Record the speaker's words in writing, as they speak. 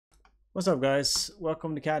What's up, guys?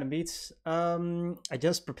 Welcome to Cat and Beats. I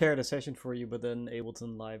just prepared a session for you, but then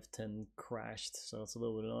Ableton Live 10 crashed, so it's a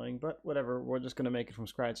little bit annoying, but whatever, we're just gonna make it from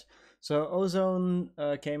scratch. So Ozone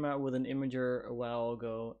came out with an imager a while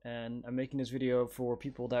ago, and I'm making this video for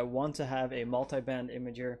people that want to have a multi-band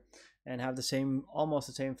imager and have the same, almost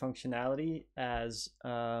the same functionality as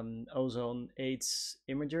Ozone 8's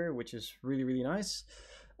imager, which is really nice.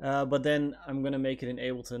 But then I'm going to make it in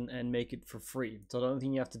Ableton and make it for free. So the only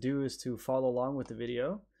thing you have to do is to follow along with the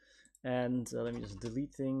video. And let me just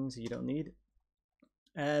delete things you don't need.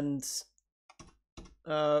 And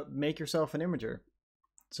make yourself an imager.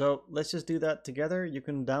 So let's just do that together. You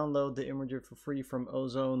can download the imager for free from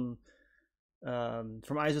Ozone, from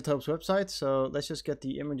iZotope's website. So let's just get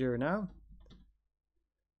the imager now.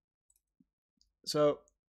 So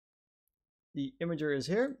the imager is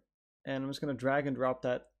here. And I'm just going to drag and drop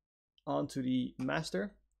that onto the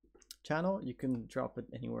master channel. You can drop it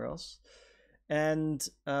anywhere else. And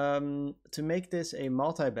to make this a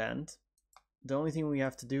multi-band, the only thing we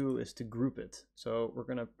have to do is to group it. So we're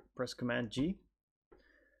going to press Command G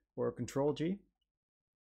or Control G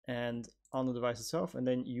and on the device itself, and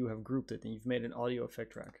then you have grouped it and you've made an audio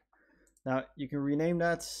effect track. Now you can rename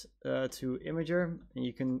that to Imager, and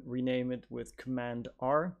you can rename it with Command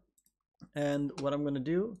R. And what I'm going to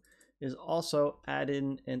do is also add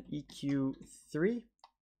in an EQ3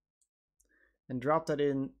 and drop that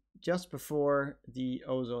in just before the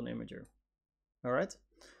Ozone imager. All right.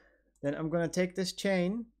 Then I'm going to take this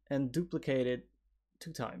chain and duplicate it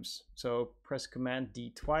 2 times. So press Command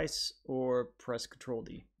D twice or press Control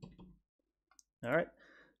D. All right.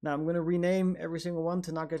 Now I'm going to rename every single one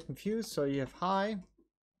to not get confused. So you have high,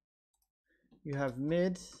 you have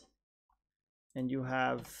mid, and you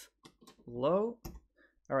have low.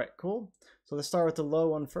 All right, cool. So let's start with the low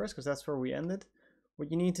one first, because that's where we ended. What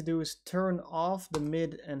you need to do is turn off the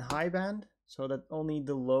mid and high band so that only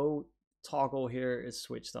the low toggle here is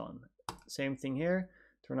switched on. Same thing here.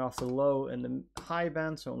 Turn off the low and the high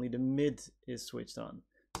band so only the mid is switched on.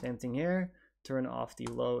 Same thing here. Turn off the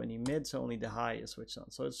low and the mid so only the high is switched on.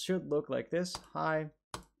 So it should look like this: high,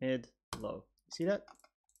 mid, low. See that?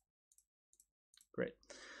 Great.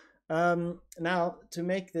 Now to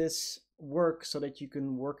make this work so that you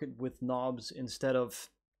can work it with knobs instead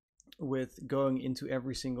of with going into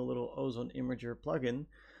every single little Ozone imager plugin,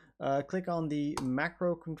 click on the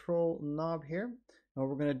macro control knob here. And what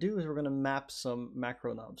we're going to do is we're going to map some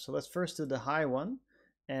macro knobs. So let's first do the high one,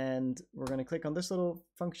 and we're going to click on this little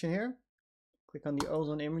function here, click on the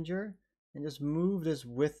Ozone imager, and just move this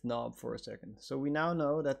width knob for a second. So we now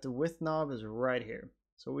know that the width knob is right here.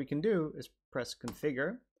 So what we can do is press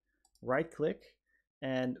configure, right click,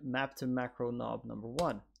 and map to macro knob number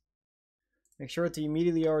 1. Make sure to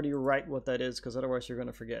immediately already write what that is, because otherwise you're going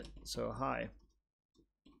to forget. So high.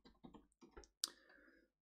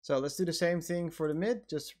 So let's do the same thing for the mid.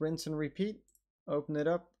 Just rinse and repeat. Open it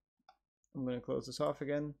up. I'm going to close this off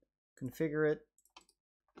again. Configure it.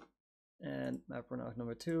 And macro knob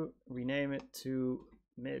number 2. Rename it to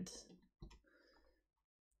mid.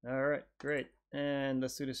 All right, great. And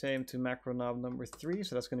let's do the same to macro knob number 3.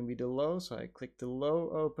 So that's going to be the low. So I click the low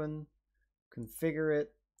open, configure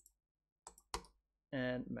it,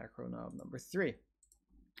 and macro knob number 3.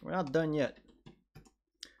 We're not done yet.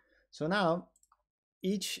 So now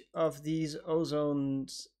each of these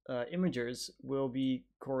Ozone's imagers will be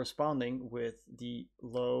corresponding with the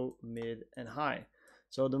low, mid, and high.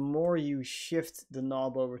 So the more you shift the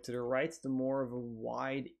knob over to the right, the more of a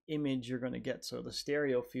wide image you're going to get. So the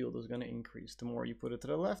stereo field is going to increase. The more you put it to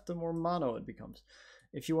the left, the more mono it becomes.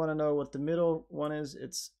 If you want to know what the middle one is,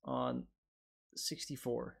 it's on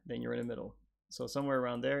 64. Then you're in the middle. So somewhere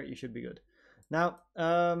around there, you should be good. Now,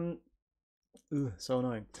 so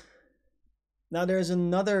annoying. Now there's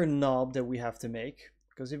another knob that we have to make,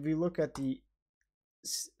 because if we look at the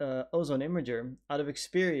Ozone imager, out of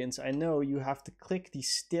experience, I know you have to click the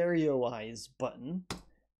stereoize button,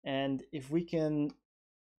 and if we can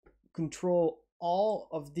control all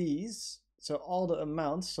of these, so all the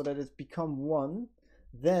amounts, so that it's become 1,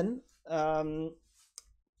 then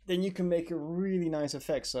you can make a really nice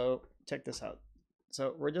effect. So check this out.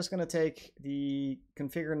 So we're just going to take the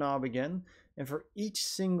configure knob again, and for each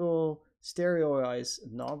single stereoize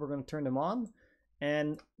knob, we're going to turn them on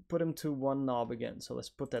and put them to 1 knob again. So let's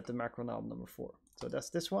put that to macro knob number 4. So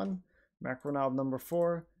that's this one, macro knob number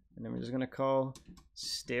 4, and then we're just going to call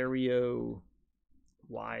stereo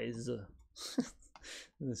wise.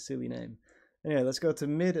 That's a silly name. Anyway, let's go to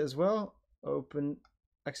mid as well. Open,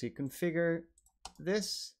 actually configure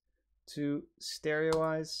this to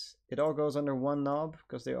stereoize. It all goes under 1 knob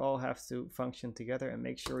because they all have to function together, and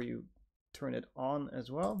make sure you turn it on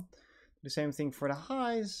as well. The same thing for the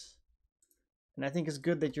highs. And I think it's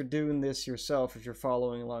good that you're doing this yourself if you're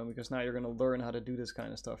following along, because now you're going to learn how to do this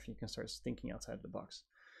kind of stuff. You can start thinking outside the box.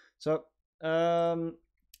 So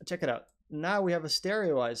check it out. Now we have a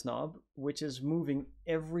stereoized knob, which is moving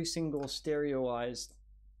every single stereoized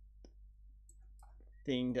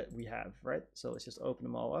thing that we have, right? So let's just open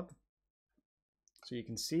them all up so you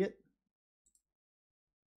can see it.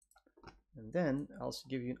 And then I'll also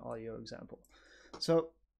give you an audio example.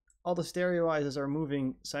 So all the stereoizers are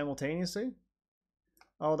moving simultaneously.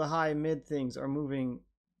 All the high mid things are moving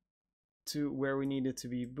to where we need it to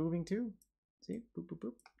be moving to. See, boop, boop,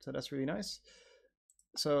 boop. So that's really nice.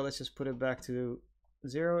 So let's just put it back to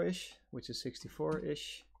 0-ish, which is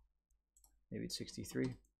 64-ish. Maybe it's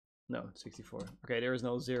 63. No, 64. Okay, there is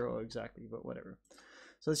no 0 exactly, but whatever.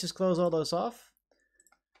 So let's just close all those off.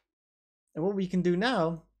 And what we can do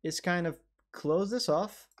now is kind of close this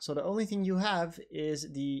off. So the only thing you have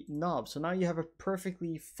is the knob. So now you have a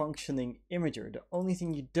perfectly functioning imager. The only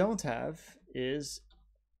thing you don't have is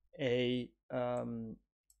a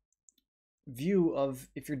view of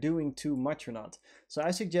if you're doing too much or not. So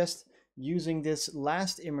I suggest using this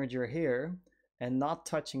last imager here and not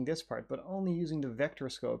touching this part, but only using the vector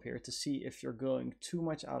scope here to see if you're going too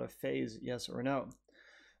much out of phase, yes or no.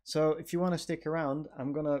 So if you want to stick around,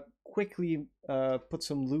 I'm gonna quickly put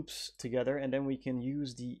some loops together, and then we can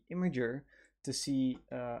use the imager to see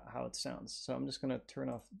how it sounds. So I'm just gonna turn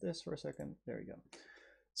off this for a second. There we go.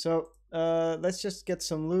 So let's just get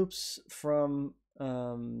some loops from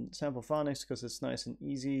Sample Phonics because it's nice and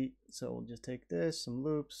easy. So we'll just take this, some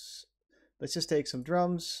loops. Let's just take some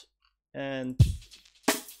drums and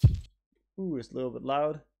ooh, it's a little bit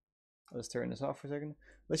loud. Let's turn this off for a second.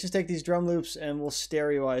 Let's just take these drum loops and we'll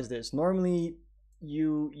stereoize this. Normally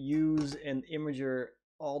you use an imager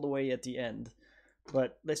all the way at the end,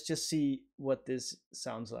 but let's just see what this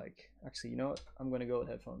sounds like. Actually, you know what? I'm gonna go with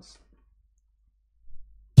headphones.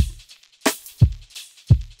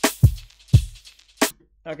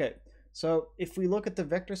 Okay, so if we look at the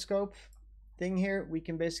vector scope thing here, we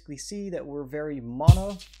can basically see that we're very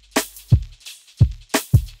mono.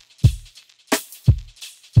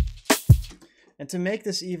 And to make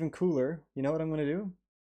this even cooler, you know what I'm going to do?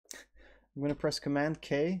 I'm going to press Command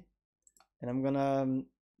K, and I'm going to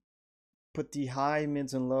put the high,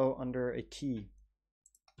 mids, and low under a key.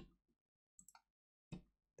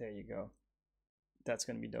 There you go. That's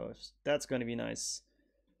going to be dope. That's going to be nice.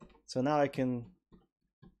 So now I can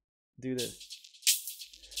do this.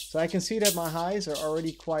 So I can see that my highs are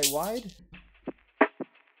already quite wide.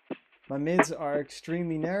 My mids are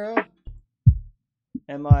extremely narrow.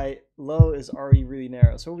 And my low is already really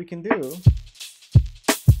narrow. So what we can do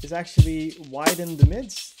is actually widen the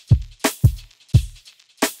mids.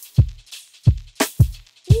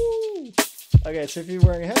 Woo! Okay, so if you're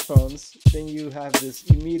wearing headphones, then you have this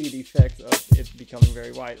immediate effect of it becoming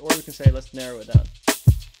very wide. Or we can say, let's narrow it down.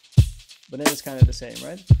 But then it's kind of the same,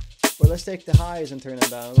 right? Or let's take the highs and turn them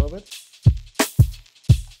down a little bit.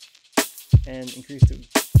 And increase the...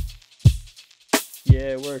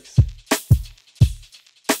 Yeah, it works.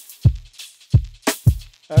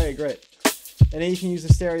 Alright, great. And then you can use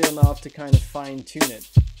the stereo knob to kind of fine tune it.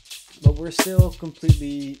 But we're still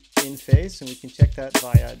completely in phase, and we can check that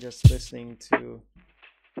via just listening to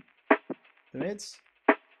the mids.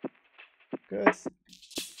 Good.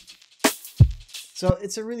 So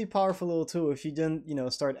it's a really powerful little tool if you then, you know,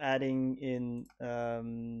 start adding in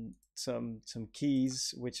some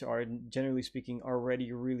keys, which are generally speaking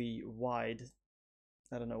already really wide.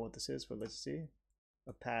 I don't know what this is, but let's see.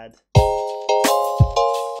 A pad.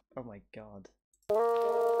 Oh my god.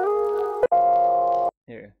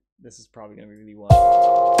 Here, this is probably gonna be really wide.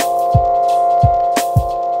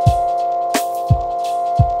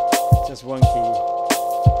 Just one key.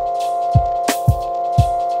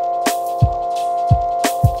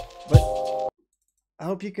 I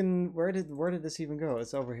hope you can, where did this even go?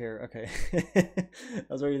 It's over here. Okay. I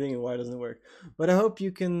was already thinking, why doesn't it work? But I hope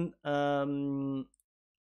you can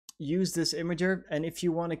use this imager, and if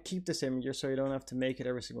you want to keep this imager so you don't have to make it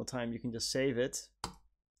every single time, you can just save it,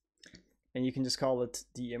 and you can just call it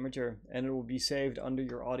the imager, and it will be saved under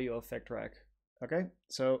your audio effect rack. Okay,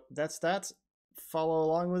 so that's that. Follow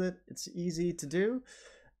along with it. It's easy to do,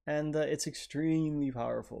 and it's extremely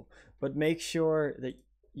powerful. But make sure that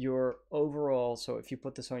your overall, so if you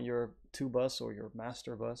put this on your 2 bus or your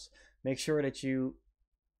master bus, make sure that you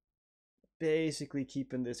basically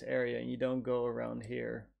keep in this area and you don't go around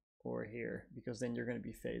here or here, because then you're going to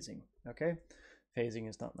be phasing. Okay, phasing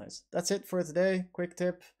is not nice. That's it for today. Quick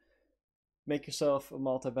tip: make yourself a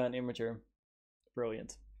multi-band imager.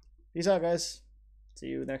 Brilliant. Peace out, guys. See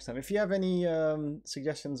you next time. If you have any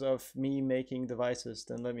suggestions of me making devices,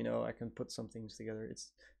 then let me know. I can put some things together.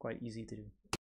 It's quite easy to do.